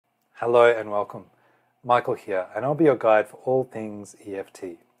Hello and welcome. Michael here, and I'll be your guide for all things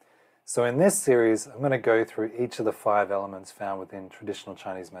EFT. So in this series, I'm going to go through each of the 5 elements found within traditional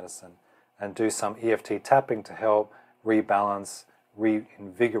Chinese medicine and do some EFT tapping to help rebalance,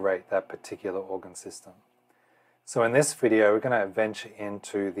 reinvigorate that particular organ system. So in this video, we're going to venture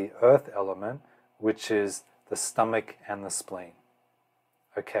into the earth element, which is the stomach and the spleen.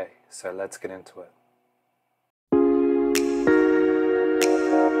 Okay, so let's get into it.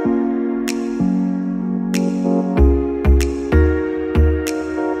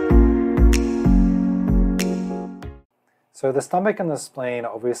 So the stomach and the spleen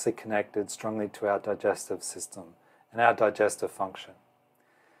are obviously connected strongly to our digestive system and our digestive function.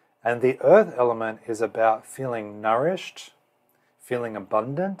 And the earth element is about feeling nourished, feeling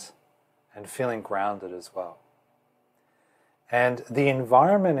abundant, and feeling grounded as well. And the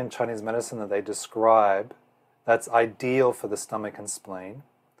environment in Chinese medicine that they describe that's ideal for the stomach and spleen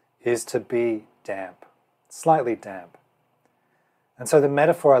is to be damp, slightly damp. And so the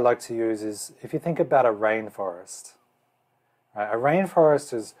metaphor I like to use is if you think about a rainforest. Right? A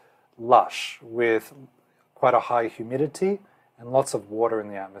rainforest is lush with quite a high humidity and lots of water in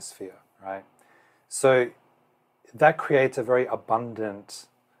the atmosphere, right? So that creates a very abundant,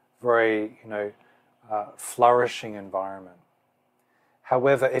 very flourishing environment.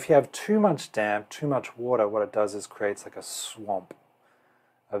 However, if you have too much damp, too much water, what it does is creates like a swamp,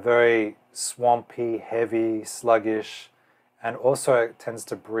 a very swampy, heavy, sluggish, and also it tends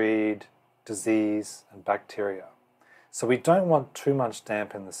to breed disease and bacteria. So we don't want too much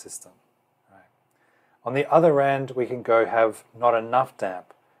damp in the system. Right? On the other end, we can go have not enough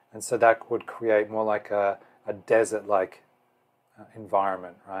damp, and so that would create more like a desert-like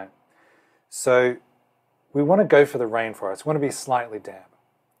environment, right? So we want to go for the rainforest. We want to be slightly damp.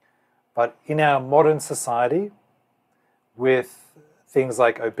 But in our modern society, with things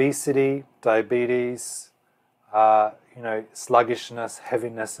like obesity, diabetes, sluggishness,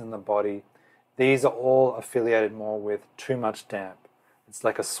 heaviness in the body, these are all affiliated more with too much damp. It's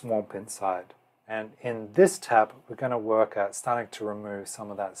like a swamp inside. And in this tap, we're going to work at starting to remove some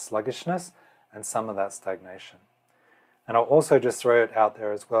of that sluggishness and some of that stagnation. And I'll also just throw it out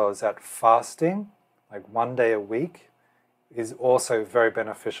there as well, is that fasting, like 1 day a week, is also very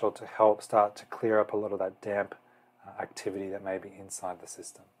beneficial to help start to clear up a lot of that damp activity that may be inside the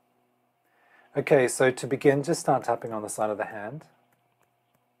system. Okay, so to begin, just start tapping on the side of the hand.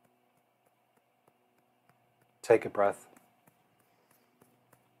 Take a breath.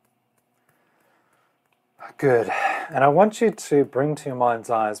 Good. And I want you to bring to your mind's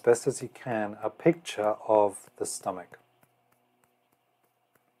eye, as best as you can, a picture of the stomach.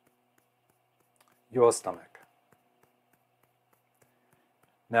 Your stomach.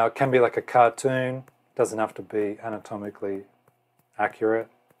 Now, it can be like a cartoon. It doesn't have to be anatomically accurate.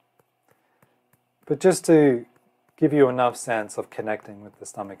 But just to give you enough sense of connecting with the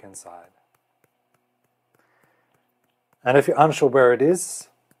stomach inside. And if you're unsure where it is,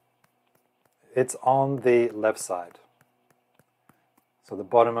 it's on the left side. So the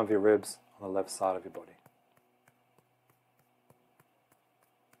bottom of your ribs on the left side of your body.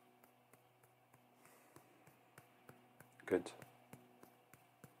 Good.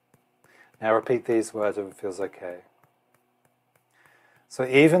 Now repeat these words if it feels okay. So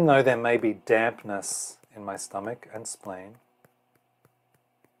even though there may be dampness in my stomach and spleen,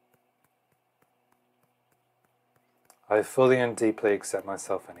 I fully and deeply accept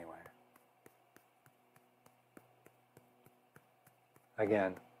myself anyway.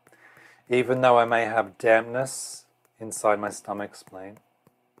 Again, even though I may have dampness inside my stomach, spleen,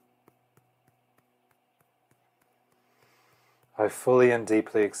 I fully and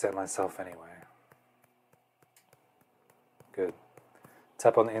deeply accept myself anyway. Good.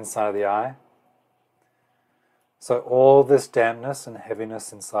 Tap on the inside of the eye. So all this dampness and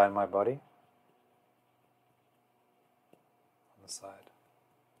heaviness inside my body, side.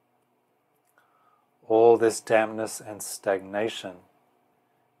 All this dampness and stagnation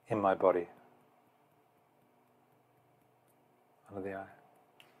in my body, under the eye.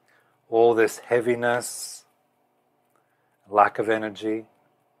 All this heaviness, lack of energy,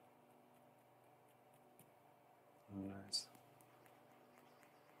 on the nose.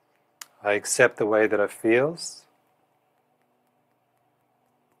 I accept the way that it feels.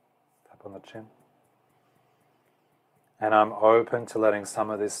 Tap on the chin. And I'm open to letting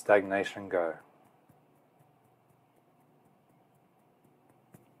some of this stagnation go.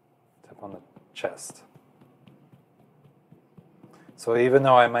 Tap on the chest. So even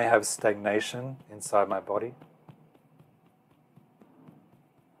though I may have stagnation inside my body,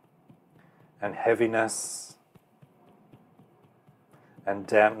 and heaviness, and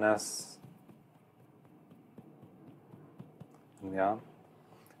dampness in the arm,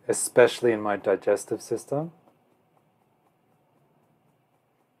 especially in my digestive system.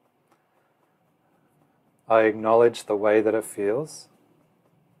 I acknowledge the way that it feels.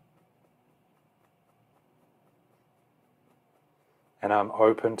 And I'm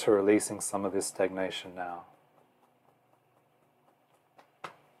open to releasing some of this stagnation now.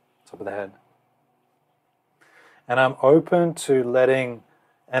 Top of the head. And I'm open to letting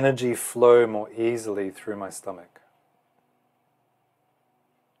energy flow more easily through my stomach.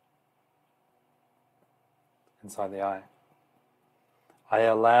 Inside the eye. I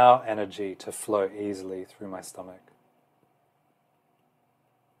allow energy to flow easily through my stomach.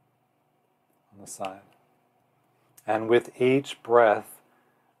 On the side. And with each breath,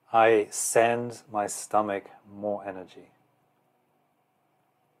 I send my stomach more energy.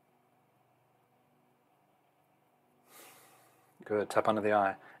 Good, tap under the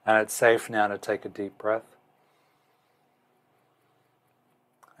eye. And it's safe now to take a deep breath.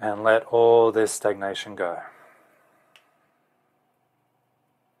 And let all this stagnation go.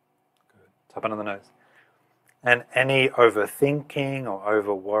 Good, tap under the nose. And any overthinking or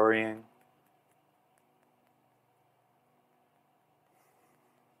over worrying.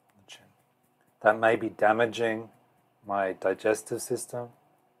 That may be damaging my digestive system.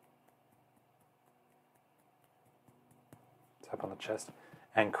 Tap on the chest.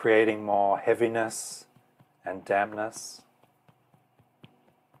 And creating more heaviness and dampness.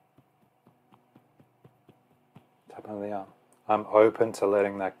 Tap on the arm. I'm open to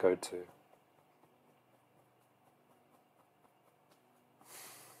letting that go too.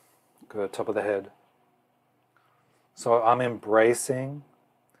 Good, top of the head. So I'm embracing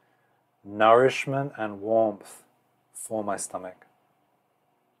nourishment and warmth for my stomach.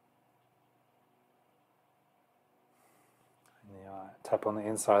 In the eye. Tap on the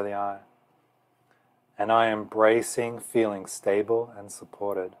inside of the eye. And I am embracing feeling stable and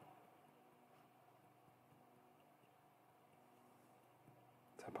supported.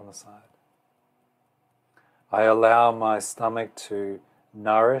 Tap on the side. I allow my stomach to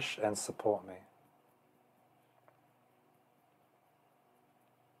nourish and support me.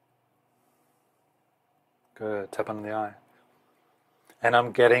 Good, tap under the eye. And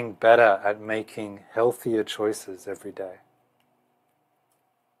I'm getting better at making healthier choices every day.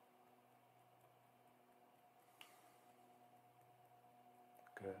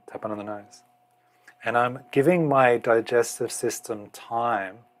 Good, tap under the nose. And I'm giving my digestive system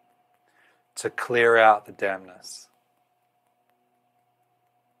time to clear out the dampness.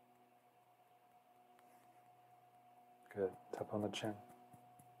 Good, tap on the chin.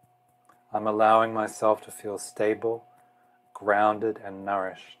 I'm allowing myself to feel stable, grounded, and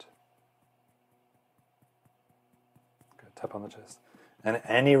nourished. Good, tap on the chest. And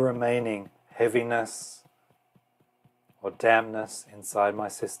any remaining heaviness or dampness inside my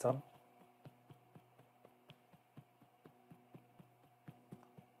system,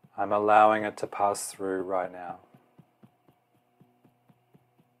 I'm allowing it to pass through right now.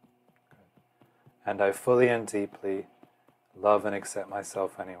 Good. And I fully and deeply love and accept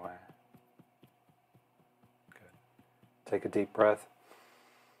myself anyway. Take a deep breath.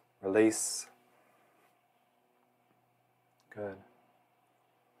 Release. Good.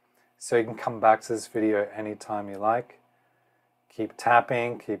 So you can come back to this video anytime you like. Keep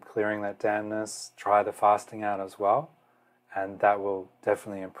tapping, keep clearing that dampness. Try the fasting out as well. And that will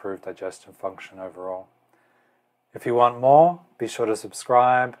definitely improve digestion function overall. If you want more, be sure to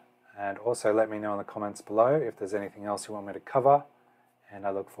subscribe. And also let me know in the comments below if there's anything else you want me to cover. And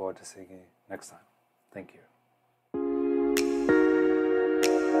I look forward to seeing you next time. Thank you.